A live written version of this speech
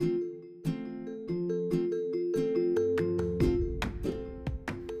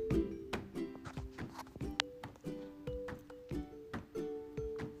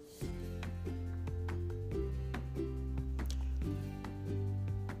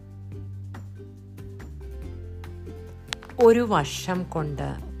ഒരു വർഷം കൊണ്ട്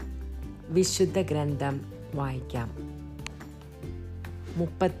വിശുദ്ധ ഗ്രന്ഥം വായിക്കാം.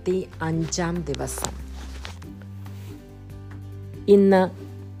 35-ാം ദിവസം. ഇന്ന്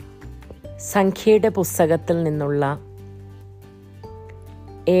സംഖ്യയുടെ പുസ്തകത്തിൽ നിന്നുള്ള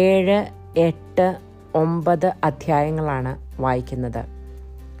 7, 8, 9 അധ്യായങ്ങളാണ് വായിക്കുന്നത്.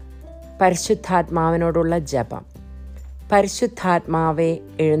 പരിശുദ്ധാത്മാവിനോടുള്ള ജപം. പരിശുദ്ധാത്മാവേ,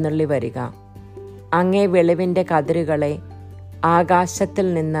 എഴുന്നള്ളി വരിക. അങ്ങേ വെളിവിൻ്റെ കതിരുകളെ ആകാശത്തിൽ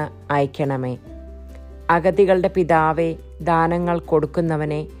നിന്ന് അയക്കണമേ. അഗതികളുടെ പിതാവേ, ദാനങ്ങൾ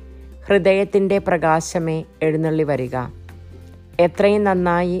കൊടുക്കുന്നവനെ, ഹൃദയത്തിൻ്റെ പ്രകാശമേ, എഴുന്നള്ളി വരിക. എത്രയും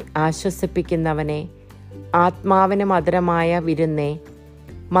നന്നായി ആശ്വസിപ്പിക്കുന്നവനെ, ആത്മാവിന് മധുരമായ വിരുന്നേ,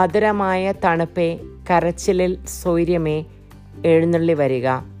 മധുരമായ തണുപ്പേ, കരച്ചിലിൽ സ്വൈര്യമേ, എഴുന്നള്ളി വരിക.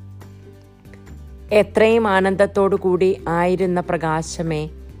 എത്രയും ആനന്ദത്തോടു കൂടി ആയിരുന്ന പ്രകാശമേ,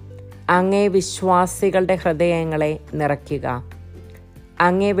 അങ്ങേ വിശ്വാസികളുടെ ഹൃദയങ്ങളെ നിറയ്ക്കുക.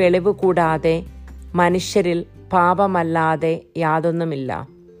 അങ്ങേ വെളിവ് കൂടാതെ മനുഷ്യരിൽ പാപമല്ലാതെ യാതൊന്നുമില്ല.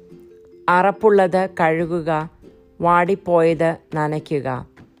 അറപ്പുള്ളത് കഴുകുക, വാടിപ്പോയത് നനയ്ക്കുക,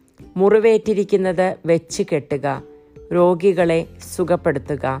 മുറിവേറ്റിരിക്കുന്നത് വെച്ച് കെട്ടുക, രോഗികളെ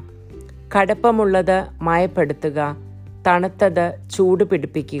സുഖപ്പെടുത്തുക, കടുപ്പമുള്ളത് മയപ്പെടുത്തുക, തണുത്തത് ചൂട്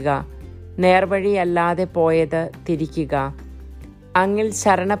പിടിപ്പിക്കുക, നേർവഴിയല്ലാതെ പോയത് തിരിക്കുക. അങ്ങിൽ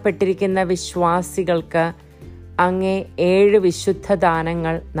ശരണപ്പെട്ടിരിക്കുന്ന വിശ്വാസികൾക്ക് അങ്ങേ 7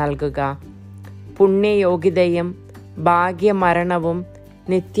 വിശുദ്ധദാനങ്ങൾ നൽകുക. പുണ്യയോഗ്യതയും ഭാഗ്യമരണവും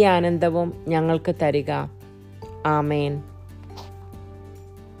നിത്യാനന്ദവും ഞങ്ങൾക്ക് തരിക. ആമേൻ.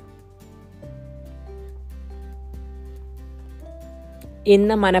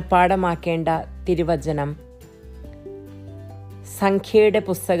 ഇന്ന് മനഃപ്പാഠമാക്കേണ്ട തിരുവചനം സംഖ്യയുടെ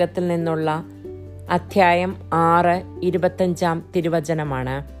പുസ്തകത്തിൽ നിന്നുള്ള അധ്യായം 6, 25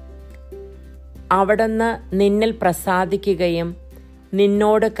 തിരുവചനമാണ്. അവിടുന്ന് നിന്നിൽ പ്രസാദിക്കുകയും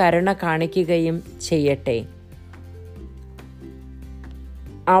നിന്നോട് കരുണ കാണിക്കുകയും ചെയ്യട്ടെ.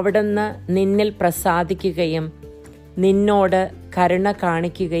 അവിടുന്ന് നിന്നിൽ പ്രസാദിക്കുകയും നിന്നോട് കരുണ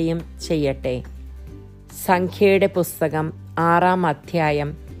കാണിക്കുകയും ചെയ്യട്ടെ. സംഖ്യയുടെ പുസ്തകം 6-ാം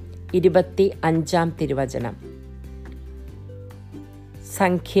അധ്യായം 25 തിരുവചനം.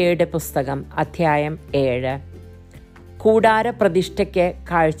 സംഖ്യയുടെ പുസ്തകം അധ്യായം 7. കൂടാര പ്രതിഷ്ഠയ്ക്ക്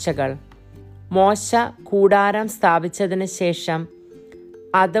കാഴ്ചകൾ. മോശ കൂടാരം സ്ഥാപിച്ചതിന് ശേഷം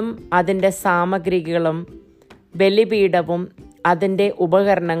അതും അതിൻ്റെ സാമഗ്രികളും ബലിപീഠവും അതിൻ്റെ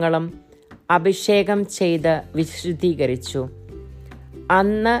ഉപകരണങ്ങളും അഭിഷേകം ചെയ്ത് വിശുദ്ധീകരിച്ചു.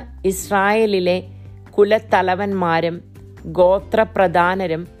 അന്ന് ഇസ്രായേലിലെ കുലത്തലവന്മാരും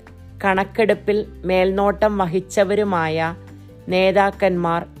ഗോത്രപ്രധാനരും കണക്കെടുപ്പിൽ മേൽനോട്ടം വഹിച്ചവരുമായ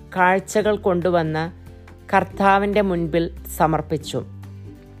നേതാക്കന്മാർ കാഴ്ചകൾ കൊണ്ടുവന്ന് കർത്താവിൻ്റെ മുൻപിൽ സമർപ്പിച്ചു.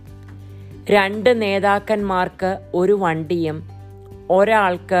 2 നേതാക്കന്മാർക്ക് ഒരു വണ്ടിയും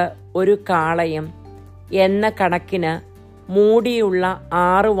ഒരാൾക്ക് ഒരു കാളയും എന്ന കണക്കിന് മൂടിയുള്ള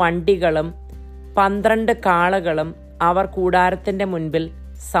 6 വണ്ടികളും 12 കാളകളും അവർ കൂടാരത്തിൻ്റെ മുൻപിൽ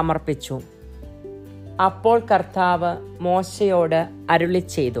സമർപ്പിച്ചു. അപ്പോൾ കർത്താവ് മോശയോട്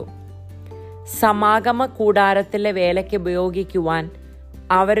അരുളിച്ചെയ്തു, സമാഗമ കൂടാരത്തിലെ വേലയ്ക്ക് ഉപയോഗിക്കുവാൻ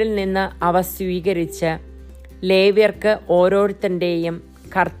അവരിൽ നിന്ന് അവ സ്വീകരിച്ച് ലേവ്യർക്ക് ഓരോരുത്തൻ്റെയും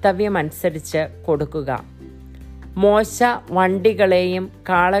കർത്തവ്യമനുസരിച്ച് കൊടുക്കുക. മോശ വണ്ടികളെയും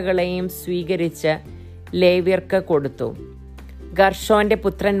കാളകളെയും സ്വീകരിച്ച് ലേവ്യർക്ക് കൊടുത്തു. ഗർഷോന്റെ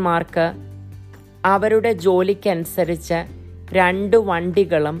പുത്രന്മാർക്ക് അവരുടെ ജോലിക്കനുസരിച്ച് 2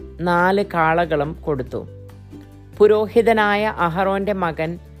 വണ്ടികളും 4 കാളകളും കൊടുത്തു. പുരോഹിതനായ അഹറോന്റെ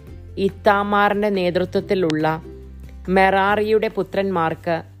മകൻ ഇത്താമാറിന്റെ നേതൃത്വത്തിലുള്ള മെറാറിയുടെ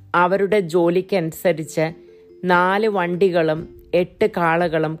പുത്രന്മാർക്ക് അവരുടെ ജോലിക്കനുസരിച്ച് 4 വണ്ടികളും 8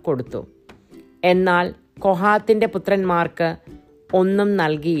 കാളകളും കൊടുത്തു. എന്നാൽ കൊഹാത്തിന്റെ പുത്രന്മാർക്ക് ഒന്നും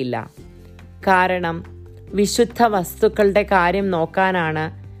നൽകിയില്ല. കാരണം വിശുദ്ധ വസ്തുക്കളുടെ കാര്യം നോക്കാനാണ്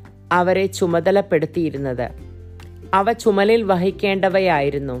അവരെ ചുമതലപ്പെടുത്തിയിരുന്നത്. അവ ചുമലിൽ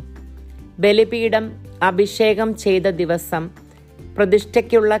വഹിക്കേണ്ടവയായിരുന്നു. ബലിപീഠം അഭിഷേകം ചെയ്ത ദിവസം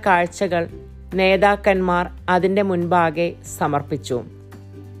പ്രതിഷ്ഠയ്ക്കുള്ള കാഴ്ചകൾ നേതാക്കന്മാർ അതിൻ്റെ മുൻപാകെ സമർപ്പിച്ചു.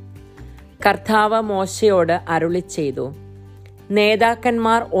 കർത്താവ് മോശയോട് അരുളിച്ചെയ്തു,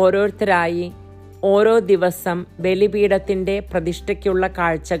 നേതാക്കന്മാർ ഓരോരുത്തരായി ഓരോ ദിവസം ബലിപീഠത്തിൻ്റെ പ്രതിഷ്ഠയ്ക്കുള്ള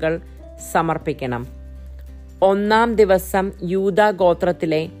കാഴ്ചകൾ സമർപ്പിക്കണം. 1-ാം ദിവസം യൂദാ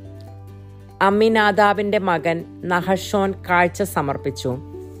ഗോത്രത്തിലെ അമ്മിനാദാബിൻ്റെ മകൻ നഹശോൻ കാഴ്ച സമർപ്പിച്ചു.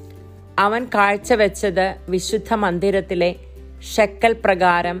 അവൻ കാഴ്ചവെച്ചത് വിശുദ്ധ മന്ദിരത്തിലെ ഷെക്കൽ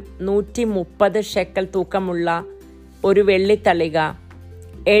പ്രകാരം 130 ഷെക്കൽ തൂക്കമുള്ള ഒരു വെള്ളിത്തളിക,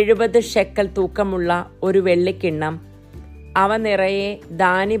 70 ഷെക്കൽ തൂക്കമുള്ള ഒരു വെള്ളിക്കിണ്ണം, അവ നിറയെ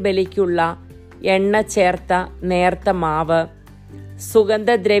ദാനിബലിക്കുള്ള എണ്ണ ചേർത്ത നേർത്ത മാവ്,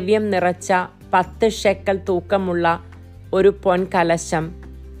 സുഗന്ധദ്രവ്യം നിറച്ച 10 ഷെക്കൽ തൂക്കമുള്ള ഒരു പൊൻകലശം,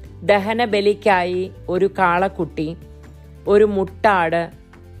 ദഹനബലിക്കായി ഒരു കാളക്കുട്ടി, ഒരു മുട്ടാട്,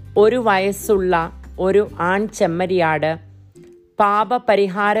 1 വയസ്സുള്ള ഒരു ആൺചെമ്മരിയാട്,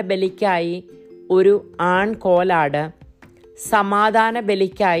 പാപപരിഹാര ബലിക്കായി ഒരു ആൺകോലാട്, സമാധാന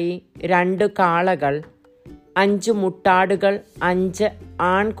ബലിക്കായി 2 കാളകൾ, 5 മുട്ടാടുകൾ, 5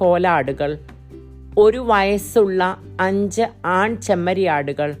 ആൺകോലാടുകൾ, 1 വയസ്സുള്ള 5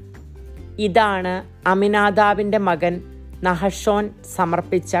 ആൺചെമ്മരിയാടുകൾ. ഇതാണ് അമിനാദാബിൻ്റെ മകൻ നഹശോൻ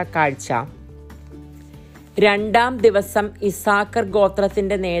സമർപ്പിച്ച കാഴ്ച. 2-ാം ദിവസം ഇസ്സാക്കർ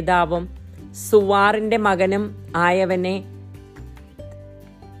ഗോത്രത്തിൻ്റെ നേതാവും സുവാറിൻ്റെ മകനും ആയവനെ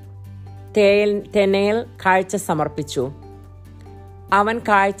തെനേൽ കാഴ്ച സമർപ്പിച്ചു. അവൻ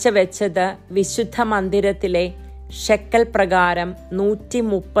കാഴ്ചവെച്ചത് വിശുദ്ധ മന്ദിരത്തിലെ ഷെക്കൽ പ്രകാരം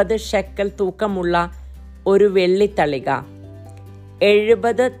 130 ഷെക്കൽ തൂക്കമുള്ള ഒരു വെള്ളിത്തളിക,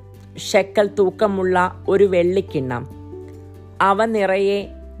 70 ഷെക്കൽ തൂക്കമുള്ള ഒരു വെള്ളിക്കിണ്ണം. അവ നിറയെ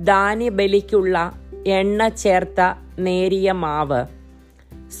ധാന്യബലിക്കുള്ള എണ്ണ ചേർത്ത നേരിയ മാവ്,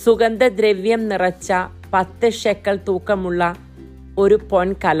 സുഗന്ധദ്രവ്യം നിറച്ച 10 ഷെക്കൽ തൂക്കമുള്ള ഒരു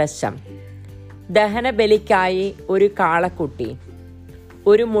പൊൻകലശം, ദഹനബലിക്കായി ഒരു കാളക്കുട്ടി,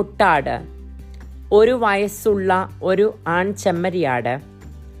 ഒരു മുട്ടാട്, 1 വയസ്സുള്ള ഒരു ആൺചെമ്മരിയാട്,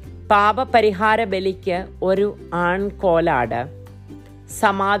 പാപപരിഹാര ബലിക്ക് ഒരു ആൺകോലാട്,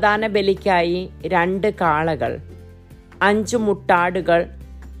 സമാധാന ബലിക്കായി 2 കാളകൾ, 5 മുട്ടാടുകൾ,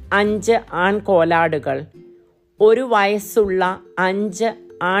 5 ആൺകോലാടുകൾ, 1 വയസ്സുള്ള 5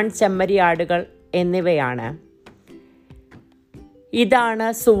 ആൺചെമ്മരിയാടുകൾ എന്നിവയാണ്. ഇതാണ്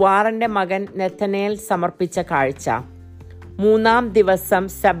സുവാറിൻ്റെ മകൻ നെഥനേൽ സമർപ്പിച്ച കാഴ്ച. 3-ാം ദിവസം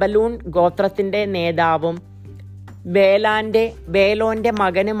സെബലൂൺ ഗോത്രത്തിൻ്റെ നേതാവും ബേലോന്റെ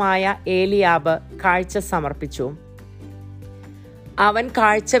മകനുമായ ഏലിയാബ് കാഴ്ച സമർപ്പിച്ചു. അവൻ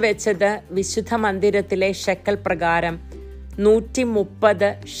കാഴ്ചവെച്ചത് വിശുദ്ധ മന്ദിരത്തിലെ ഷെക്കൽ പ്രകാരം 130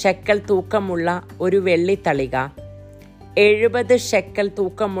 ഷെക്കൽ തൂക്കമുള്ള ഒരു വെള്ളിത്തളിക, 70 ഷെക്കൽ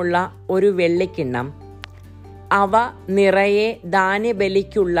തൂക്കമുള്ള ഒരു വെള്ളിക്കിണ്ണം. അവ നിറയെ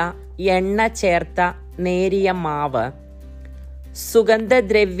ധാന്യബലിക്കുള്ള എണ്ണ ചേർത്ത നേരിയ മാവ്,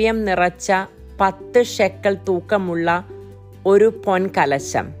 സുഗന്ധദ്രവ്യം നിറച്ച 10 ഷെക്കൽ തൂക്കമുള്ള ഒരു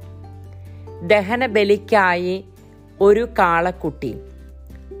പൊൻകലശം, ദഹനബലിക്കായി ഒരു കാളക്കുട്ടി,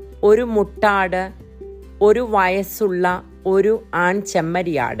 ഒരു മുട്ടാട്, 1 വയസ്സുള്ള ഒരു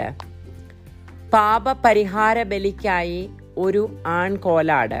ആൺചെമ്മരിയാട്, പാപപരിഹാര ബലിക്കായി ഒരു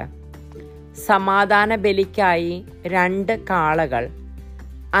ആൺകോലാട്, സമാധാന ബലിക്കായി 2 കാളകൾ,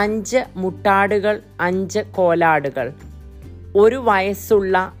 5 മുട്ടാടുകൾ, 5 കോലാടുകൾ, 1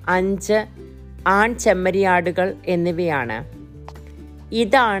 വയസ്സുള്ള 5 ആൺചെമ്മരിയാടുകൾ എന്നിവയാണ്.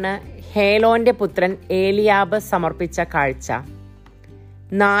 ഇതാണ് ഹേലോന്റെ പുത്രൻ ഏലിയാബ് സമർപ്പിച്ച കാഴ്ച.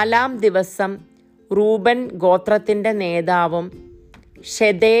 4-ാം ദിവസം റൂബൻ ഗോത്രത്തിൻ്റെ നേതാവും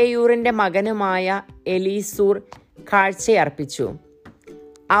ഷെദേയൂറിൻ്റെ മകനുമായ എലീസൂർ കാഴ്ചയർപ്പിച്ചു.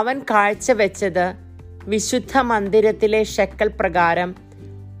 അവൻ കാഴ്ചവെച്ചത് വിശുദ്ധ മന്ദിരത്തിലെ ഷെക്കൽ പ്രകാരം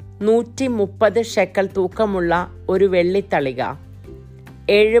 130 ഷെക്കൽ തൂക്കമുള്ള ഒരു വെള്ളിത്തളിക,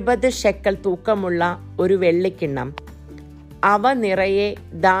 70 ഷെക്കൽ തൂക്കമുള്ള ഒരു വെള്ളിക്കിണ്ണം. അവ നിറയെ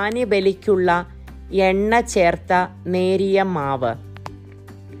ധാന്യബലിക്കുള്ള എണ്ണ ചേർത്ത നേരിയ മാവ്,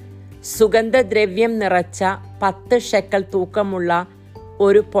 സുഗന്ധദ്രവ്യം നിറച്ച 10 ഷെക്കൽ തൂക്കമുള്ള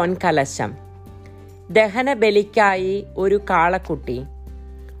ഒരു പൊൻകലശം, ദഹനബലിക്കായി ഒരു കാളക്കുട്ടി,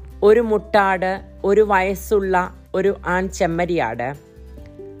 ഒരു മുട്ടാട്, 1 വയസ്സുള്ള ഒരു ആൺചെമ്മരിയാട്,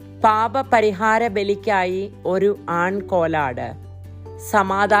 പാപപരിഹാര ബലിക്കായി ഒരു ആൺകോലാട്,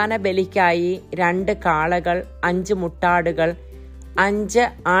 സമാധാന ബലിക്കായി 2 കാളകൾ, 5 മുട്ടാടുകൾ, 5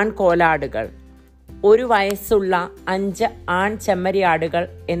 ആൺകോലാടുകൾ, 1 വയസ്സുള്ള 5 ആൺചെമ്മരിയാടുകൾ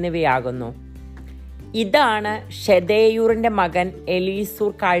എന്നിവയാകുന്നു. ഇതാണ് ഷെദേയൂറിൻ്റെ മകൻ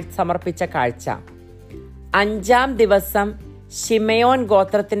എലീസൂർ സമർപ്പിച്ച കാഴ്ച. 5-ാം ദിവസം ശിമയോൻ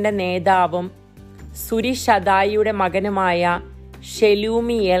ഗോത്രത്തിൻ്റെ നേതാവും സുരിഷദായിയുടെ മകനുമായ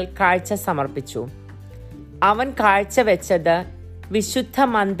ഷെലൂമിയേൽ കാഴ്ച സമർപ്പിച്ചു. അവൻ കാഴ്ചവെച്ചത് വിശുദ്ധ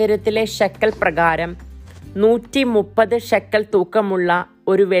മന്ദിരത്തിലെ ഷെക്കൽ പ്രകാരം 130 ഷെക്കൽ തൂക്കമുള്ള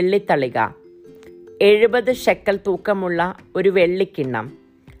ഒരു വെള്ളിത്തളിക, 70 ഷെക്കൽ തൂക്കമുള്ള ഒരു വെള്ളിക്കിണ്ണം.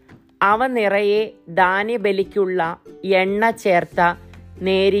 അവ നിറയെ ധാന്യബലിക്കുള്ള എണ്ണ ചേർത്ത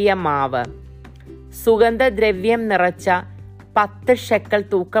നേരിയ മാവ്, സുഗന്ധദ്രവ്യം നിറച്ച 10 ഷെക്കൽ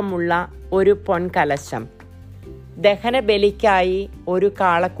തൂക്കമുള്ള ഒരു പൊൻകലശം, ദഹനബലിക്കായി ഒരു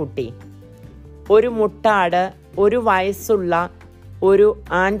കാളക്കുട്ടി, ഒരു മുട്ടാട്, 1 വയസ്സുള്ള ഒരു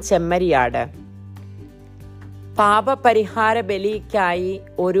ആൺചെമ്മരിയാട്, പാപപരിഹാര ബലിക്കായി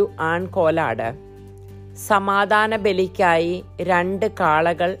ഒരു ആൺകോലാട്, സമാധാന ബലിക്കായി 2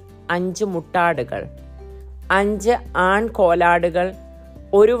 കാളകൾ, 5 മുട്ടാടുകൾ, 5 ആൺകോലാടുകൾ,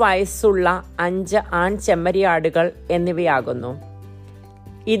 1 വയസ്സുള്ള 5 ആൺ ചെമ്മരിയാടുകൾ എന്നിവയാകുന്നു.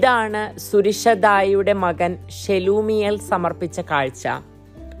 ഇതാണ് സുരിഷദായിയുടെ മകൻ ഷെലൂമിയേൽ സമർപ്പിച്ച കാഴ്ച.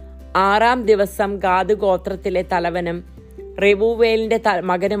 6-ാം ദിവസം ഗാദ് ഗോത്രത്തിലെ തലവനും റെവൂവേലിന്റെ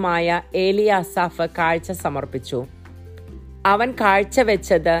മകനുമായ ഏലിയാസാഫ് കാഴ്ച സമർപ്പിച്ചു. അവൻ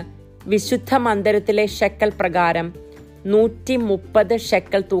കാഴ്ചവെച്ചത് വിശുദ്ധ മന്ദിരത്തിലെ ഷെക്കൽ പ്രകാരം 130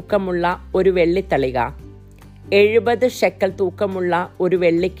 ഷെക്കൽ തൂക്കമുള്ള ഒരു വെള്ളിത്തളിക, 70 ഷെക്കൽ തൂക്കമുള്ള ഒരു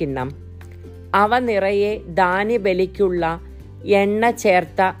വെള്ളിക്കിണ്ണം, അവ നിറയെ ധാന്യബലിക്കുള്ള എണ്ണ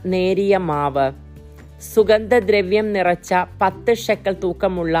ചേർത്ത നേരിയ മാവ്, സുഗന്ധദ്രവ്യം നിറച്ച 10 ഷെക്കൽ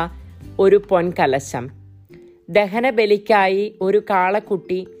തൂക്കമുള്ള ഒരു പൊൻകലശം, ദഹനബലിക്കായി ഒരു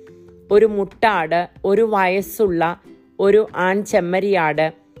കാളക്കുട്ടി, ഒരു മുട്ടാട്, 1 വയസ്സുള്ള ഒരു ആൺ ചെമ്മരിയാട്,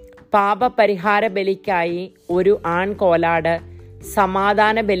 പാപപരിഹാര ബലിക്കായി ഒരു ആൺകോലാട്,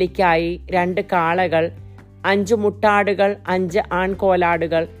 സമാധാന ബലിക്കായി 2 കാളകൾ, 5 മുട്ടാടുകൾ, 5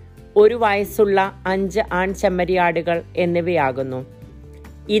 ആൺകോലാടുകൾ, 1 വയസ്സുള്ള 5 ആൺ ചെമ്മരിയാടുകൾ എന്നിവയാകുന്നു.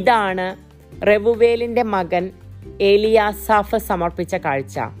 ഇതാണ് റെവുവേലിന്റെ മകൻ ഏലിയാസാഫ് സമർപ്പിച്ച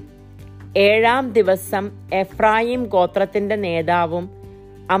കാഴ്ച. 7-ാം ദിവസം എഫ്രായിം ഗോത്രത്തിന്റെ നേതാവും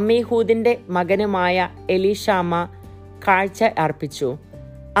അമ്മീഹൂദിന്റെ മകനുമായ എലീഷാമ കാഴ്ച അർപ്പിച്ചു.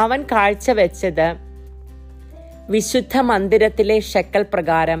 അവൻ കാഴ്ചവെച്ചത് വിശുദ്ധ മന്ദിരത്തിലെ ഷെക്കൽ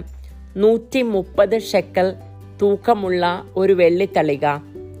പ്രകാരം 130 ഷെക്കൽ തൂക്കമുള്ള ഒരു വെള്ളിത്തളിക,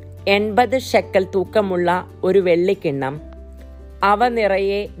 80 ഷെക്കൽ തൂക്കമുള്ള ഒരു വെള്ളിക്കിണ്ണം, അവ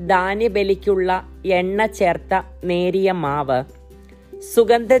നിറയെ ധാന്യബലിക്കുള്ള എണ്ണ ചേർത്ത നേരിയ മാവ്,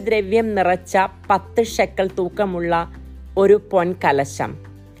 സുഗന്ധദ്രവ്യം നിറച്ച 10 ഷെക്കൽ തൂക്കമുള്ള ഒരു പൊൻകലശം,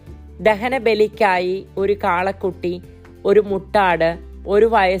 ദഹനബലിക്കായി ഒരു കാളക്കുട്ടി, ഒരു മുട്ടാട്, 1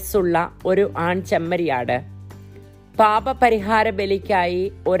 വയസ്സുള്ള ഒരു ആൺ ചെമ്മരിയാട്, പാപപരിഹാര ബലിക്കായി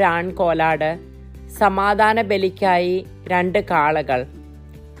ഒരു ആൺകോലാട്, സമാധാന ബലിക്കായി 2 കാളകൾ,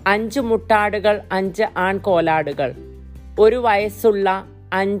 5 മുട്ടാടുകൾ, 5 ആൺകോലാടുകൾ, 1 വയസ്സുള്ള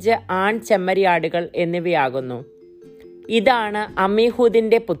 5 ആൺ ചെമ്മരിയാടുകൾ എന്നിവയാകുന്നു. ഇതാണ്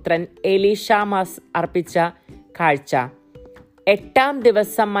അമ്മീഹൂദിന്റെ പുത്രൻ എലീഷാമാസ് അർപ്പിച്ച കാഴ്ച. 8-ാം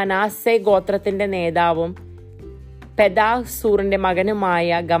ദിവസം മനാസെ ഗോത്രത്തിന്റെ നേതാവും പെദാഹ്സൂറിന്റെ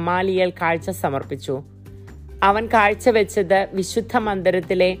മകനുമായ ഗമാലിയേൽ കാഴ്ച സമർപ്പിച്ചു. അവൻ കാഴ്ചവെച്ചത് വിശുദ്ധ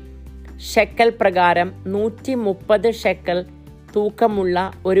മന്ദിരത്തിലെ ഷെക്കൽ പ്രകാരം 130 ഷെക്കൽ തൂക്കമുള്ള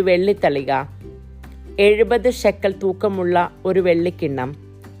ഒരു വെള്ളിത്തളിക, 70 ഷെക്കൽ തൂക്കമുള്ള ഒരു വെള്ളിക്കിണ്ണം,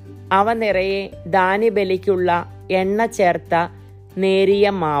 അവ നിറയെ ധാന്യബലിക്കുള്ള എണ്ണ ചേർത്ത നേരിയ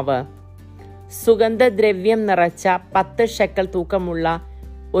മാവ്, സുഗന്ധദ്രവ്യം നിറച്ച 10 ഷെക്കൽ തൂക്കമുള്ള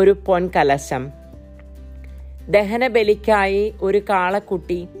ഒരു പൊൻകലശം, ദഹനബലിക്കായി ഒരു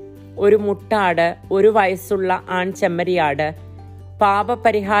കാളക്കുട്ടി, ഒരു മുട്ടാട്, 1 വയസ്സുള്ള ആൺ ചെമ്മരിയാട്,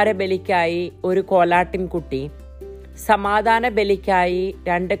 പാപപരിഹാര ബലിക്കായി ഒരു കോലാട്ടിൻകുട്ടി, സമാധാന ബലിക്കായി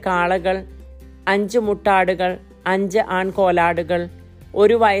 2 കാളകൾ, 5 മുട്ടാടുകൾ, 5 ആൺകോലാടുകൾ,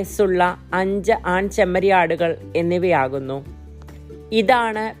 1 വയസ്സുള്ള 5 ആൺ ചെമ്മരിയാടുകൾ എന്നിവയാകുന്നു.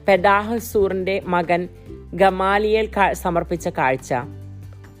 ഇതാണ് പെദാഹ്സൂറിന്റെ മകൻ ഗമാലിയേൽ സമർപ്പിച്ച കാഴ്ച.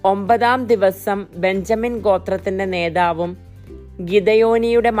 9-ാം ദിവസം ബെഞ്ചമിൻ ഗോത്രത്തിന്റെ നേതാവും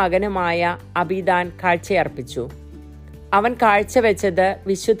ഗിദയോനിയുടെ മകനുമായ അബീദാൻ കാഴ്ചയർപ്പിച്ചു. അവൻ കാഴ്ചവെച്ചത്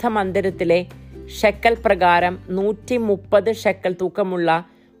വിശുദ്ധ മന്ദിരത്തിലെ ഷെക്കൽ പ്രകാരം 130 ഷെക്കൽ തൂക്കമുള്ള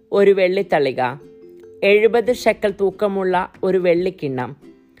ഒരു വെള്ളിത്തളിക, 70 ഷെക്കൽ തൂക്കമുള്ള ഒരു വെള്ളിക്കിണ്ണം,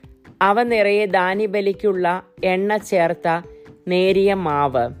 അവ നിറയെ ധാന്യബലിക്കുള്ള എണ്ണ ചേർത്ത നേരിയ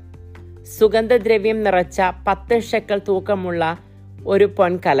മാവ്, സുഗന്ധദ്രവ്യം നിറച്ച 10 ഷെക്കൽ തൂക്കമുള്ള ഒരു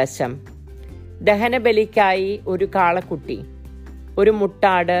പൊൻകലശം, ദഹനബലിക്കായി ഒരു കാളക്കുട്ടി, ഒരു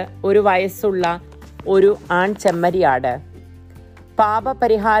മുട്ടാട്, 1 വയസ്സുള്ള ഒരു ആൺ ചെമ്മരിയാട്,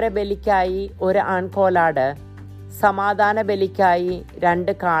 പാപപരിഹാര ബലിക്കായി ഒരു ആൺകോലാട്, സമാധാന ബലിക്കായി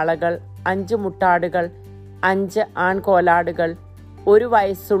 2 കാളകൾ, 5 മുട്ടാടുകൾ, 5 ആൺകോലാടുകൾ, 1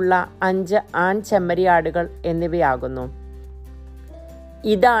 വയസ്സുള്ള 5 ആൺ ചെമ്മരിയാടുകൾ എന്നിവയാകുന്നു.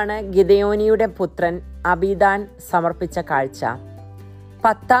 ഇതാണ് ഗിദയോനിയുടെ പുത്രൻ അബീദാൻ സമർപ്പിച്ച കാഴ്ച.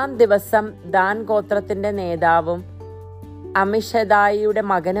 10-ാം ദിവസം ദാൻ ഗോത്രത്തിന്റെ നേതാവും അമിഷദായിയുടെ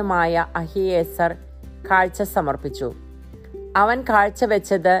മകനുമായ അഹിയേസർ കാഴ്ച സമർപ്പിച്ചു. അവൻ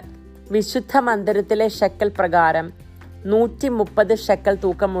കാഴ്ചവെച്ചത് വിശുദ്ധ മന്ദിരത്തിലെ ഷെക്കൽ പ്രകാരം 130 ഷെക്കൽ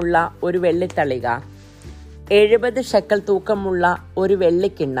തൂക്കമുള്ള ഒരു വെള്ളിത്തളിക, 70 ഷെക്കൽ തൂക്കമുള്ള ഒരു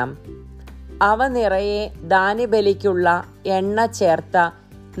വെള്ളിക്കിണ്ണം, അവ നിറയെ ധാന്യബലിക്കുള്ള എണ്ണ ചേർത്ത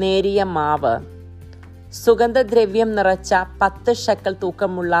നേരിയ മാവ്, സുഗന്ധദ്രവ്യം നിറച്ച 10 ഷെക്കൽ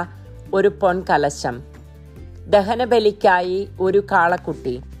തൂക്കമുള്ള ഒരു പൊൻകലശം, ദഹനബലിക്കായി ഒരു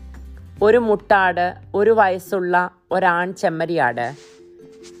കാളക്കുട്ടി, ഒരു മുട്ടാട്, 1 വയസ്സുള്ള ഒരാൺ ചെമ്മരിയാട്.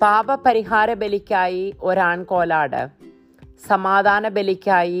 പാപപരിഹാര ബലിക്കായി ഒരാൺകോലാട്. സമാധാന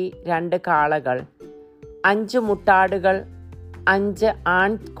ബലിക്കായി 2 കാളകൾ, 5 മുട്ടാടുകൾ, 5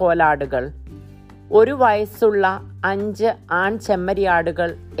 ആൺ കോലാടുകൾ, 1 വയസ്സുള്ള 5 ആൺ ചെമ്മരിയാടുകൾ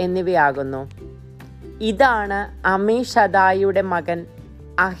എന്നിവയാകുന്നു. ഇതാണ് അമീഷദായിയുടെ മകൻ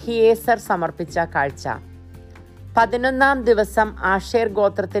അഹിയേസർ സമർപ്പിച്ച കാഴ്ച. 11-ാം ദിവസം ആഷേർ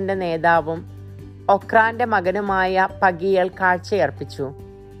ഗോത്രത്തിന്റെ നേതാവും ഒക്രാന്റെ മകനുമായ പഗിയേൽ കാഴ്ചയർപ്പിച്ചു.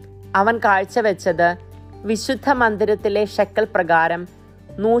 അവൻ കാഴ്ചവെച്ചത് വിശുദ്ധ മന്ദിരത്തിലെ ഷെക്കൽ പ്രകാരം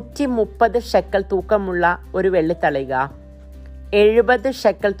 130 ഷെക്കൽ തൂക്കമുള്ള ഒരു വെള്ളിത്തളിക, 70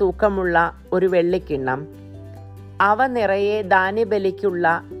 ഷെക്കൽ തൂക്കമുള്ള ഒരു വെള്ളിക്കിണ്ണം, അവ നിറയെ ധാന്യബലിക്കുള്ള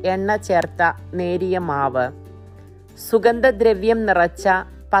എണ്ണ ചേർത്ത നേരിയ മാവ്, സുഗന്ധദ്രവ്യം നിറച്ച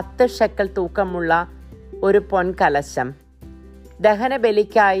 10 ഷെക്കൽ തൂക്കമുള്ള ഒരു പൊൻകലശം,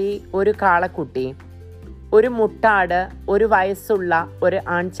 ദഹനബലിക്കായി ഒരു കാളക്കുട്ടി, ഒരു മുട്ടാട്, 1 വയസ്സുള്ള ഒരു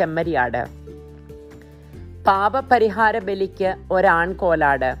ആൺ ചെമ്മരിയാട്, പാപപരിഹാര ബലിക്ക്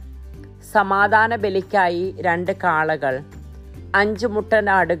ഒരാൺകോലാട്, സമാധാന ബലിക്കായി 2 കാളകൾ, 5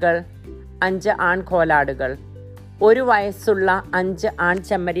 മുട്ടനാടുകൾ, 5 ആൺകോലാടുകൾ, 1 വയസ്സുള്ള 5 ആൺ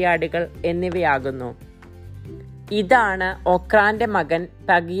ചെമ്മരിയാടുകൾ എന്നിവയാകുന്നു. ഇതാണ് ഒക്രാന്റെ മകൻ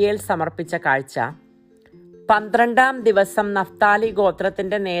പഗിയേൽ സമർപ്പിച്ച കാഴ്ച. 12-ാം ദിവസം നഫ്താലി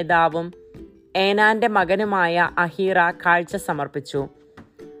ഗോത്രത്തിന്റെ നേതാവും ഏനാന്റെ മകനുമായ അഹീറ കാഴ്ച സമർപ്പിച്ചു.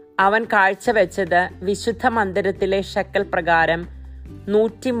 അവൻ കാഴ്ചവെച്ചത് വിശുദ്ധ മന്ദിരത്തിലെ ഷെക്കൽ പ്രകാരം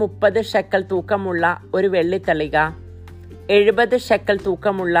 130 ഷെക്കൽ തൂക്കമുള്ള ഒരു വെള്ളിത്തളിക, 70 ഷെക്കൽ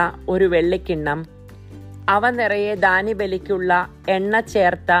തൂക്കമുള്ള ഒരു വെള്ളിക്കിണ്ണം, അവ നിറയെ ധാന്യബലിക്കുള്ള എണ്ണ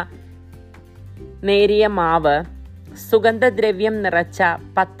ചേർത്ത നേരിയ മാവ്, സുഗന്ധദ്രവ്യം നിറച്ച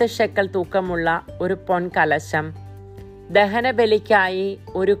 10 ഷെക്കൽ തൂക്കമുള്ള ഒരു പൊൻകലശം, ദഹനബലിക്കായി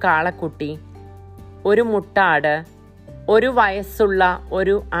ഒരു കാളക്കുട്ടി, ഒരു മുട്ടാട്, 1 വയസ്സുള്ള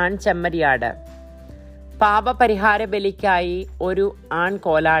ഒരു ആൺ ചെമ്മരിയാട്, പാപപരിഹാര ബലിക്കായി ഒരു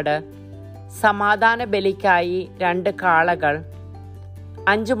ആൺകോലാട്, സമാധാന ബലിക്കായി 2 കാളകൾ,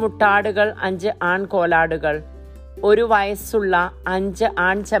 5 മുട്ടാടുകൾ, 5 ആൺകോലാടുകൾ, 1 വയസ്സുള്ള 5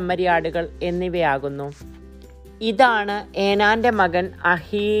 ആൺ ചെമ്മരിയാടുകൾ എന്നിവയാകുന്നു. ഇതാണ് ഏനാന്റെ മകൻ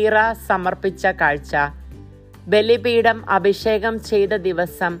അഹീറ സമർപ്പിച്ച കാഴ്ച. ബലിപീഠം അഭിഷേകം ചെയ്ത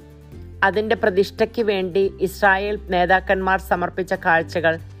ദിവസം അതിൻ്റെ പ്രതിഷ്ഠയ്ക്ക് വേണ്ടി ഇസ്രായേൽ നേതാക്കന്മാർ സമർപ്പിച്ച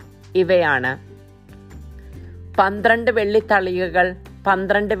കാഴ്ചകൾ ഇവയാണ്: 12 വെള്ളിത്തളികകൾ,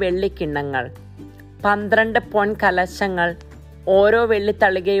 12 വെള്ളിക്കിണ്ണങ്ങൾ, 12 പൊൻകലശങ്ങൾ, ഓരോ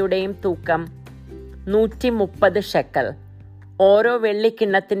വെള്ളിത്തളികയുടെയും തൂക്കം 130 ഷെക്കൽ, ഓരോ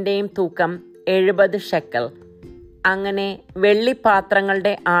വെള്ളിക്കിണ്ണത്തിൻ്റെയും തൂക്കം 70 ഷെക്കൽ. അങ്ങനെ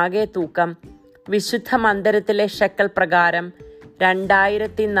വെള്ളിപ്പാത്രങ്ങളുടെ ആകെ തൂക്കം വിശുദ്ധ മന്ദിരത്തിലെ ഷെക്കൽ പ്രകാരം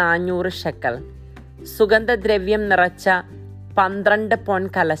 2400 ഷെക്കൽ. സുഗന്ധദ്രവ്യം നിറച്ച 12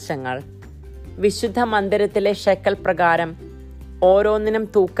 പൊൻകലശങ്ങൾ. വിശുദ്ധ മന്ദിരത്തിലെ ഷെക്കൽ പ്രകാരം ഓരോന്നിനും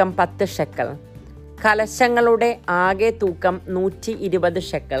തൂക്കം 10 ഷെക്കൽ. കലശങ്ങളുടെ ആകെ തൂക്കം 120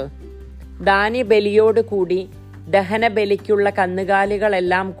 ഷെക്കൽ. ധാന്യബലിയോടുകൂടി ദഹനബലിക്കുള്ള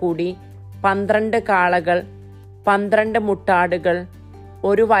കന്നുകാലികളെല്ലാം കൂടി 12 കാളകൾ, 12 മുട്ടാടുകൾ,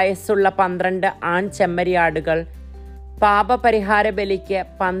 1 വയസ്സുള്ള 12 ആൺ ചെമ്മരിയാടുകൾ, പാപപരിഹാര ബലിക്ക്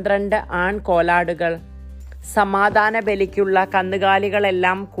 12 ആൺ കോലാടുകൾ, സമാധാന ബലിക്കുള്ള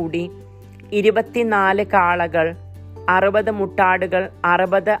കന്നുകാലികളെല്ലാം കൂടി 24 കാളകൾ, 60 മുട്ടാടുകൾ,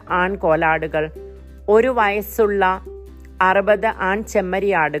 60 ആൺ കോലാടുകൾ, 1 വയസ്സുള്ള 60 ആൺ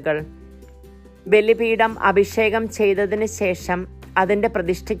ചെമ്മരിയാടുകൾ. ബലിപീഠം അഭിഷേകം ചെയ്തതിന് ശേഷം അതിൻ്റെ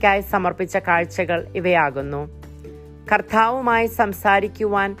പ്രതിഷ്ഠയ്ക്കായി സമർപ്പിച്ച കാഴ്ചകൾ ഇവയാകുന്നു. കർത്താവുമായി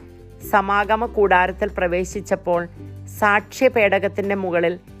സംസാരിക്കുവാൻ സമാഗമ കൂടാരത്തിൽ പ്രവേശിച്ചപ്പോൾ സാക്ഷ്യപേടകത്തിൻ്റെ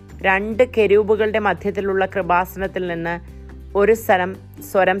മുകളിൽ 2 കെരൂബുകളുടെ മധ്യത്തിലുള്ള കൃപാസനത്തിൽ നിന്ന് ഒരു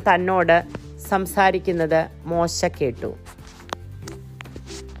സ്വരം തന്നോട് സംസാരിക്കുന്നത് മോശ കേട്ടു.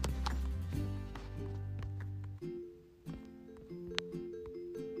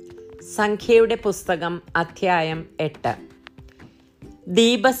 സംഖ്യയുടെ പുസ്തകം അധ്യായം 8.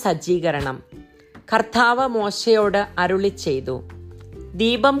 ദീപസജ്ജീകരണം. കർത്താവ് മോശയോട് അരുളിച്ചെയ്തു: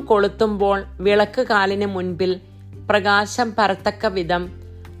 ദീപം കൊളുത്തുമ്പോൾ വിളക്ക് കാലിന് മുൻപിൽ പ്രകാശം പരത്തക്ക വിധം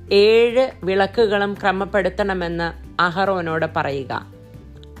 7 വിളക്കുകളും ക്രമപ്പെടുത്തണമെന്ന് അഹറോനോട് പറയുക.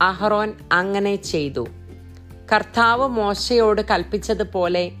 അഹറോൻ അങ്ങനെ ചെയ്തു. കർത്താവ് മോശയോട്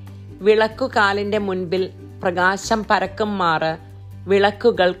കൽപ്പിച്ചതുപോലെ വിളക്കുകാലിൻ്റെ മുൻപിൽ പ്രകാശം പരക്കുമാറ്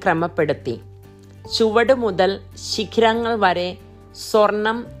വിളക്കുകൾ ക്രമപ്പെടുത്തി. ചുവട് മുതൽ ശിഖരങ്ങൾ വരെ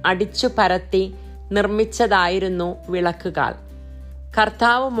സ്വർണം അടിച്ചു പരത്തി നിർമ്മിച്ചതായിരുന്നു വിളക്കുകാൽ.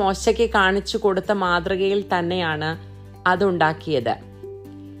 കർത്താവ് മോശയ്ക്ക് കാണിച്ചു കൊടുത്ത മാതൃകയിൽ തന്നെയാണ് അതുണ്ടാക്കിയത്.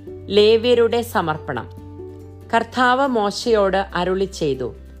 ലേവ്യരുടെ സമർപ്പണം. കർത്താവ് മോശയോട് അരുളി ചെയ്തു,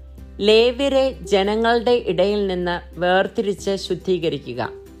 ലേവ്യരെ ജനങ്ങളുടെ ഇടയിൽ നിന്ന് വേർതിരിച്ച് ശുദ്ധീകരിക്കുക.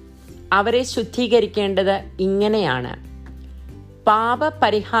 അവരെ ശുദ്ധീകരിക്കേണ്ടത് ഇങ്ങനെയാണ്: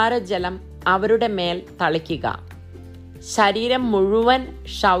 പാപപരിഹാര ജലം അവരുടെ മേൽ തളിക്കുക. ശരീരം മുഴുവൻ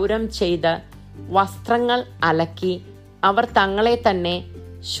ക്ഷൗരം ചെയ്ത് വസ്ത്രങ്ങൾ അലക്കി അവർ തങ്ങളെ തന്നെ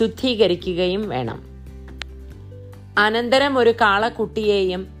ശുദ്ധീകരിക്കുകയും വേണം. അനന്തരം ഒരു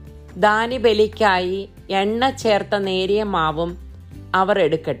കാളക്കുട്ടിയെയും ദാനിബലിക്കായി എണ്ണ ചേർത്ത നേരിയ മാവും അവർ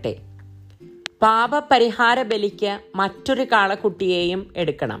എടുക്കട്ടെ. പാപപരിഹാര ബലിക്ക് മറ്റൊരു കാളക്കുട്ടിയെയും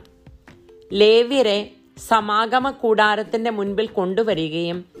എടുക്കണം. ലേവ്യരെ സമാഗമ കൂടാരത്തിന്റെ മുൻപിൽ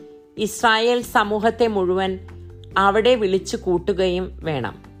കൊണ്ടുവരികയും ഇസ്രായേൽ സമൂഹത്തെ മുഴുവൻ അവിടെ വിളിച്ചു കൂട്ടുകയും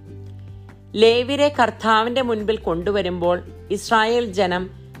വേണം. ലേവ്യരെ കർത്താവിന്റെ മുൻപിൽ കൊണ്ടുവരുമ്പോൾ ഇസ്രായേൽ ജനം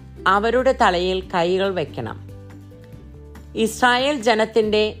അവരുടെ തലയിൽ കൈകൾ വയ്ക്കണം. ഇസ്രായേൽ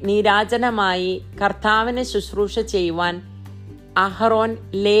ജനത്തിന്റെ നീരാജനമായി കർത്താവിന് ശുശ്രൂഷ ചെയ്യുവാൻ അഹറോൻ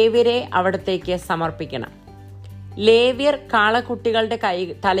ലേവ്യരെ അവിടത്തേക്ക് സമർപ്പിക്കണം. ലേവ്യർ കാളക്കുട്ടികളുടെ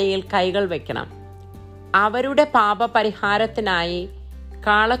തലയിൽ കൈകൾ വയ്ക്കണം. അവരുടെ പാപപരിഹാരത്തിനായി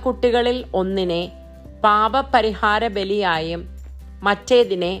കാളക്കുട്ടികളിൽ ഒന്നിനെ പാപപരിഹാര ബലിയായും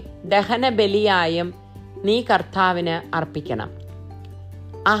മറ്റേതിനെ ദഹനബലിയായും നീ കർത്താവിന് അർപ്പിക്കണം.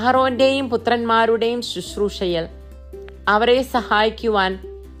 അഹറോന്റെയും പുത്രന്മാരുടെയും ശുശ്രൂഷയിൽ അവരെ സഹായിക്കുവാൻ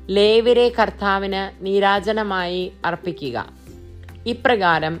ലേവ്യരെ കർത്താവിന് നീരാജനമായി അർപ്പിക്കുക.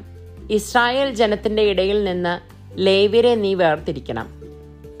 ഇപ്രകാരം ഇസ്രായേൽ ജനത്തിന്റെ ഇടയിൽ നിന്ന് ലേവ്യരെ നീ വേർതിരിക്കണം.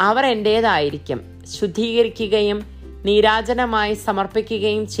 അവർ എന്റേതായിരിക്കും. ശുദ്ധീകരിക്കുകയും നീരാജനമായി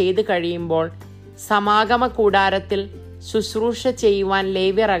സമർപ്പിക്കുകയും ചെയ്തു കഴിയുമ്പോൾ സമാഗമ കൂടാരത്തിൽ ശുശ്രൂഷ ചെയ്യുവാൻ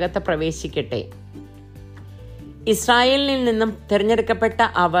ലേവ്യർ അകത്ത് പ്രവേശിക്കട്ടെ. ഇസ്രായേലിൽ നിന്നും തിരഞ്ഞെടുക്കപ്പെട്ട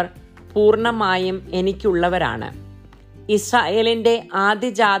അവർ പൂർണ്ണമായും എനിക്കുള്ളവരാണ്. ഇസ്രായേലിന്റെ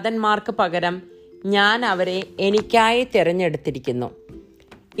ആദിജാതന്മാർക്ക് പകരം ഞാൻ അവരെ എനിക്കായി തിരഞ്ഞെടുത്തിരിക്കുന്നു.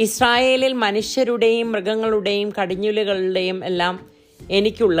 ഇസ്രായേലിൽ മനുഷ്യരുടെയും മൃഗങ്ങളുടെയും കടിഞ്ഞൂലുകളുടെയും എല്ലാം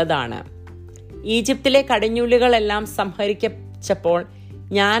എനിക്കുള്ളതാണ്. ഈജിപ്തിലെ കടിഞ്ഞൂലുകളെല്ലാം സംഹരിക്കച്ചപ്പോൾ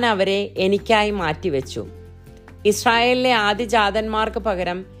ഞാൻ അവരെ എനിക്കായി മാറ്റിവെച്ചു. ഇസ്രായേലിലെ ആദിജാതന്മാർക്ക്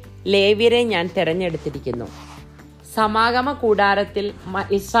പകരം ലേവ്യരെ ഞാൻ തിരഞ്ഞെടുത്തിരിക്കുന്നു. സമാഗമ കൂടാരത്തിൽ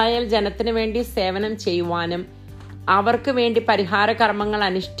ഇസ്രായേൽ ജനത്തിനു വേണ്ടി സേവനം ചെയ്യുവാനും അവർക്ക് വേണ്ടി പരിഹാര കർമ്മങ്ങൾ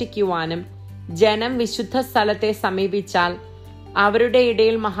അനുഷ്ഠിക്കുവാനും ജനം വിശുദ്ധ സ്ഥലത്തെ സമീപിച്ചാൽ അവരുടെ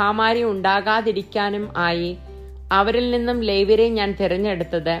ഇടയിൽ മഹാമാരി ഉണ്ടാകാതിരിക്കാനും ആയി അവരിൽ നിന്നും ലേവ്യരെ ഞാൻ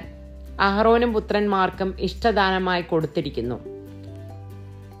തിരഞ്ഞെടുത്തത് അഹറോനും പുത്രന്മാർക്കും ഇഷ്ടദാനമായി കൊടുത്തിരിക്കുന്നു.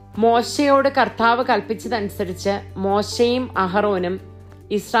 മോശയോട് കർത്താവ് കൽപ്പിച്ചതനുസരിച്ച് മോശയും അഹറോനും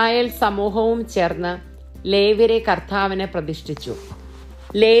ഇസ്രായേൽ സമൂഹവും ചേർന്ന് ലേവ്യരെ കർത്താവിനെ പ്രതിഷ്ഠിച്ചു.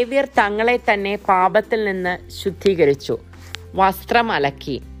 ലേവ്യർ തങ്ങളെ തന്നെ പാപത്തിൽ നിന്ന് ശുദ്ധീകരിച്ചു വസ്ത്രം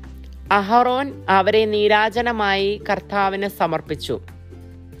അലക്കി. അഹറോൻ അവരെ നീരാജനമായി കർത്താവിന് സമർപ്പിച്ചു.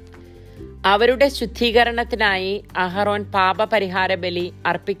 അവരുടെ ശുദ്ധീകരണത്തിനായി അഹറോൻ പാപപരിഹാര ബലി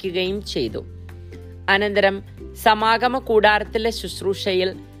അർപ്പിക്കുകയും ചെയ്തു. അനന്തരം സമാഗമ കൂടാരത്തിലെ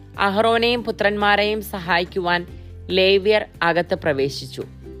ശുശ്രൂഷയിൽ അഹറോനെയും പുത്രന്മാരെയും സഹായിക്കുവാൻ ലേവ്യർ അകത്ത് പ്രവേശിച്ചു.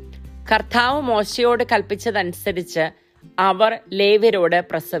 കർത്താവ് മോശയോട് കൽപ്പിച്ചതനുസരിച്ച് അവർ ലേവ്യരോട്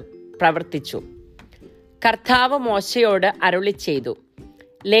പ്രവർത്തിച്ചു. കർത്താവ് മോശയോട് അരുളി ചെയ്തു,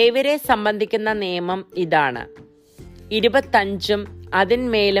 ലേവ്യരെ സംബന്ധിക്കുന്ന നിയമം ഇതാണ്: 25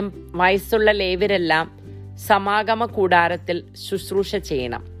 അതിന്മേലും വയസ്സുള്ള ലേവ്യരെല്ലാം സമാഗമ കൂടാരത്തിൽ ശുശ്രൂഷ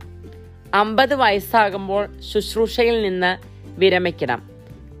ചെയ്യണം. 50 വയസ്സാകുമ്പോൾ ശുശ്രൂഷയിൽ നിന്ന് വിരമിക്കണം.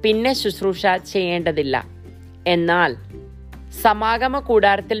 പിന്നെ ശുശ്രൂഷ ചെയ്യേണ്ടതില്ല. എന്നാൽ സമാഗമ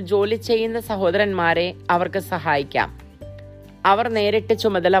കൂടാരത്തിൽ ജോലി ചെയ്യുന്ന സഹോദരന്മാരെ അവർക്ക് സഹായിക്കാം. അവർ നേരിട്ട്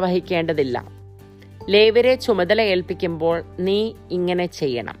ചുമതല വഹിക്കേണ്ടതില്ല. ലേവ്യരെ ചുമതല ഏൽപ്പിക്കുമ്പോൾ നീ ഇങ്ങനെ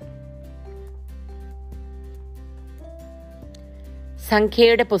ചെയ്യണം.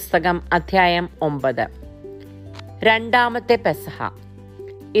 സംഖ്യയുടെ പുസ്തകം അധ്യായം 9. രണ്ടാമത്തെ പെസഹ.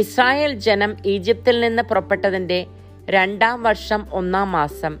 ഇസ്രായേൽ ജനം ഈജിപ്തിൽ നിന്ന് പുറപ്പെട്ടതിന്റെ 2-ാം വർഷം 1-ാം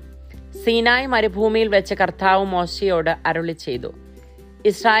മാസം സീനായ് മരുഭൂമിയിൽ വെച്ച് കർത്താവ് മോശയോട് അരുളി ചെയ്തു,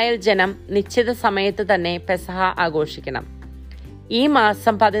 ഇസ്രായേൽ ജനം നിശ്ചിത സമയത്ത് തന്നെ പെസഹ ആഘോഷിക്കണം. ഈ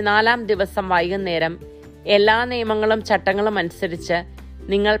മാസം 14-ാം ദിവസം വൈകുന്നേരം എല്ലാ നിയമങ്ങളും ചട്ടങ്ങളും അനുസരിച്ച്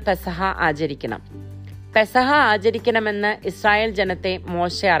നിങ്ങൾ പെസഹ ആചരിക്കണം. പെസഹ ആചരിക്കണമെന്ന് ഇസ്രായേൽ ജനത്തെ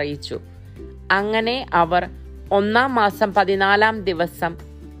മോശ അറിയിച്ചു. അങ്ങനെ അവർ 1-ാം മാസം 14-ാം ദിവസം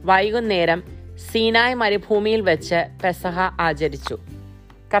വൈകുന്നേരം സീനായ് മരുഭൂമിയിൽ വെച്ച് പെസഹ ആചരിച്ചു.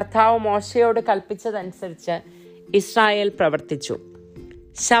 കർത്താവ് മോശയോട് കൽപ്പിച്ചതനുസരിച്ച് ഇസ്രായേൽ പ്രവർത്തിച്ചു.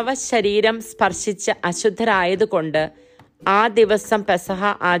 ശവശരീരം സ്പർശിച്ച് അശുദ്ധരായതുകൊണ്ട് ആ ദിവസം പെസഹ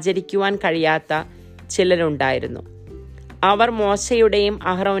ആചരിക്കുവാൻ കഴിയാത്ത ചിലരുണ്ടായിരുന്നു. അവർ മോശയുടെയും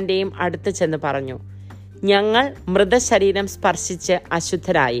അഹ്റോന്റെയും അടുത്ത് ചെന്ന് പറഞ്ഞു, ഞങ്ങൾ മൃതശരീരം സ്പർശിച്ച്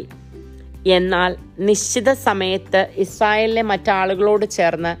അശുദ്ധരായി. എന്നാൽ നിശ്ചിത സമയത്ത് ഇസ്രായേലിലെ മറ്റാളുകളോട്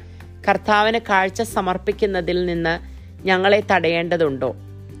ചേർന്ന് കർത്താവിന് കാഴ്ച സമർപ്പിക്കുന്നതിൽ നിന്ന് ഞങ്ങളെ തടയേണ്ടതുണ്ടോ?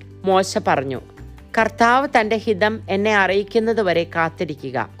 മോശ പറഞ്ഞു, കർത്താവ് തൻ്റെ ഹിതം എന്നെ അറിയിക്കുന്നതുവരെ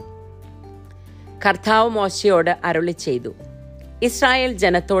കാത്തിരിക്കുക. കർത്താവ് മോശയോട് അരുളി ചെയ്തു, ഇസ്രായേൽ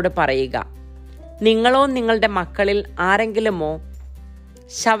ജനത്തോട് പറയുക, നിങ്ങളോ നിങ്ങളുടെ മക്കളിൽ ആരെങ്കിലുമോ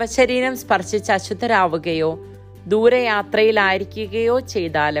ശവശരീരം സ്പർശിച്ച് അശുദ്ധരാവുകയോ ദൂരയാത്രയിലായിരിക്കുകയോ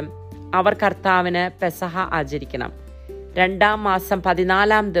ചെയ്താലും അവർ കർത്താവിന് പെസഹ ആചരിക്കണം. 2-ാം മാസം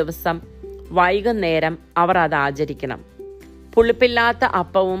 14-ാം ദിവസം വൈകുന്നേരം അവർ അത് ആചരിക്കണം. പുളിപ്പില്ലാത്ത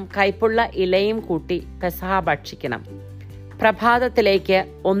അപ്പവും കൈപ്പുള്ള ഇലയും കൂട്ടി പെസഹ ഭക്ഷിക്കണം. പ്രഭാതത്തിലേക്ക്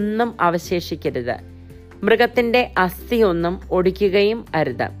ഒന്നും അവശേഷിക്കരുത്. മൃഗത്തിൻ്റെ അസ്ഥിയൊന്നും ഒടിക്കുകയും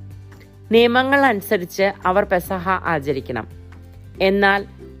അരുത്. നിയമങ്ങൾ അനുസരിച്ച് അവർ പെസഹ ആചരിക്കണം. എന്നാൽ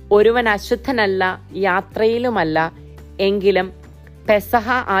ഒരുവൻ അശുദ്ധനല്ല, യാത്രയിലുമല്ല എങ്കിലും പെസഹ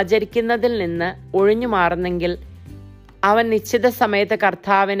ആചരിക്കുന്നതിൽ നിന്ന് ഒഴിഞ്ഞു മാറുന്നെങ്കിൽ അവൻ നിശ്ചിത സമയത്ത്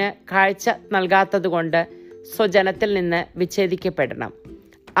കർത്താവിന് കാഴ്ച നൽകാത്തതുകൊണ്ട് സ്വജനത്തിൽ നിന്ന് വിച്ഛേദിക്കപ്പെടണം.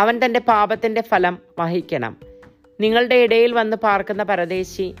 അവൻ തൻ്റെ പാപത്തിൻ്റെ ഫലം വഹിക്കണം. നിങ്ങളുടെ ഇടയിൽ വന്ന് പാർക്കുന്ന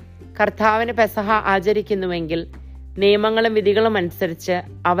പരദേശി കർത്താവിന് പെസഹ ആചരിക്കുന്നുവെങ്കിൽ നിയമങ്ങളും വിധികളും അനുസരിച്ച്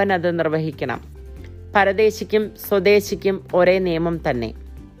അവൻ അത് നിർവഹിക്കണം. പരദേശിക്കും സ്വദേശിക്കും ഒരേ നിയമം തന്നെ.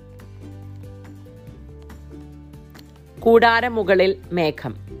 കൂടാരം മുകളിൽ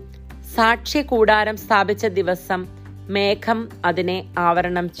മേഘം. സാക്ഷി കൂടാരം സ്ഥാപിച്ച ദിവസം മേഘം അതിനെ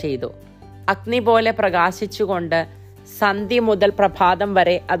ആവരണം ചെയ്തു. അഗ്നി പോലെ പ്രകാശിച്ചുകൊണ്ട് സന്ധ്യ മുതൽ പ്രഭാതം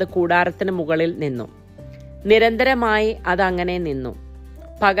വരെ അത് കൂടാരത്തിന് മുകളിൽ നിന്നു. നിരന്തരമായി അത് അങ്ങനെ നിന്നു.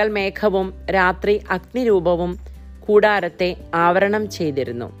 പകൽ മേഘവും രാത്രി അഗ്നിരൂപവും കൂടാരത്തെ ആവരണം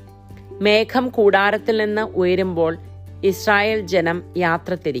ചെയ്തിരുന്നു. മേഘം കൂടാരത്തിൽ നിന്ന് ഉയരുമ്പോൾ ഇസ്രായേൽ ജനം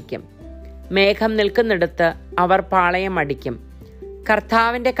യാത്ര തിരിക്കും. മേഘം നിൽക്കുന്നിടത്ത് അവർ പാളയം അടിക്കും.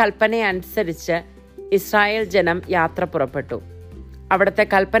 കർത്താവിൻ്റെ കൽപ്പനയനുസരിച്ച് ഇസ്രായേൽ ജനം യാത്ര പുറപ്പെട്ടു. അവിടുത്തെ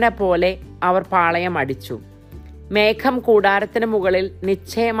കൽപ്പന പോലെ അവർ പാളയം അടിച്ചു. മേഘം കൂടാരത്തിന് മുകളിൽ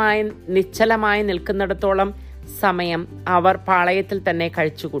നിശ്ചലമായി നിൽക്കുന്നിടത്തോളം സമയം അവർ പാളയത്തിൽ തന്നെ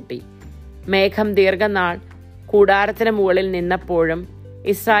കഴിച്ചുകൂട്ടി. മേഘം ദീർഘനാൾ കൂടാരത്തിന് മുകളിൽ നിന്നപ്പോഴും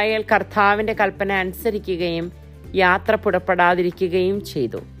ഇസ്രായേൽ കർത്താവിൻ്റെ കൽപ്പന അനുസരിക്കുകയും യാത്ര പുറപ്പെടാതിരിക്കുകയും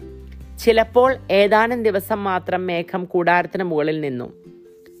ചെയ്തു. ചിലപ്പോൾ ഏതാനും ദിവസം മാത്രം മേഘം കൂടാരത്തിന് മുകളിൽ നിന്നു.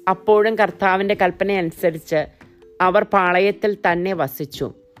 അപ്പോഴും കർത്താവിൻ്റെ കൽപ്പനയനുസരിച്ച് അവർ പാളയത്തിൽ തന്നെ വസിച്ചു.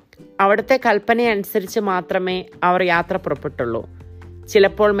 അവിടുത്തെ കൽപ്പനയനുസരിച്ച് മാത്രമേ അവർ യാത്ര പുറപ്പെട്ടുള്ളൂ.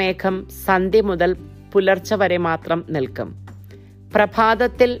 ചിലപ്പോൾ മേഘം സന്ധ്യ മുതൽ പുലർച്ചെ വരെ മാത്രം നിൽക്കും.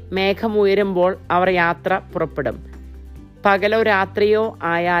 പ്രഭാതത്തിൽ മേഘം ഉയരുമ്പോൾ അവർ യാത്ര പുറപ്പെടും. പകലോ രാത്രിയോ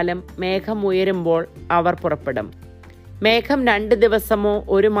ആയാലും മേഘം ഉയരുമ്പോൾ അവർ പുറപ്പെടും. മേഘം 2 ദിവസമോ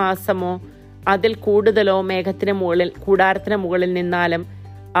 1 മാസമോ അതിൽ കൂടുതലോ മേഘത്തിന് മുകളിൽ കൂടാരത്തിന് മുകളിൽ നിന്നാലും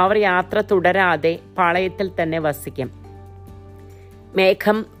അവർ യാത്ര തുടരാതെ പാളയത്തിൽ തന്നെ വസിക്കും.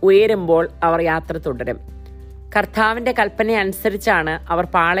 മേഘം ഉയരുമ്പോൾ അവർ യാത്ര തുടരും. കർത്താവിൻ്റെ കൽപ്പന അനുസരിച്ചാണ് അവർ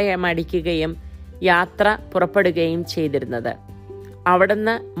പാളയമടിക്കുകയും യാത്ര പുറപ്പെടുകയും ചെയ്തിരുന്നത്.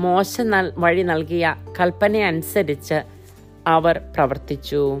 അവിടുന്ന് മോശ വഴി നൽകിയ കൽപ്പന അനുസരിച്ച് അവർ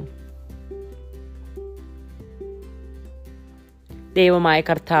പ്രവർത്തിച്ചു. ദൈവമായ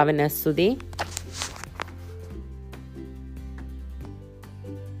കർത്താവിന് സ്തുതി.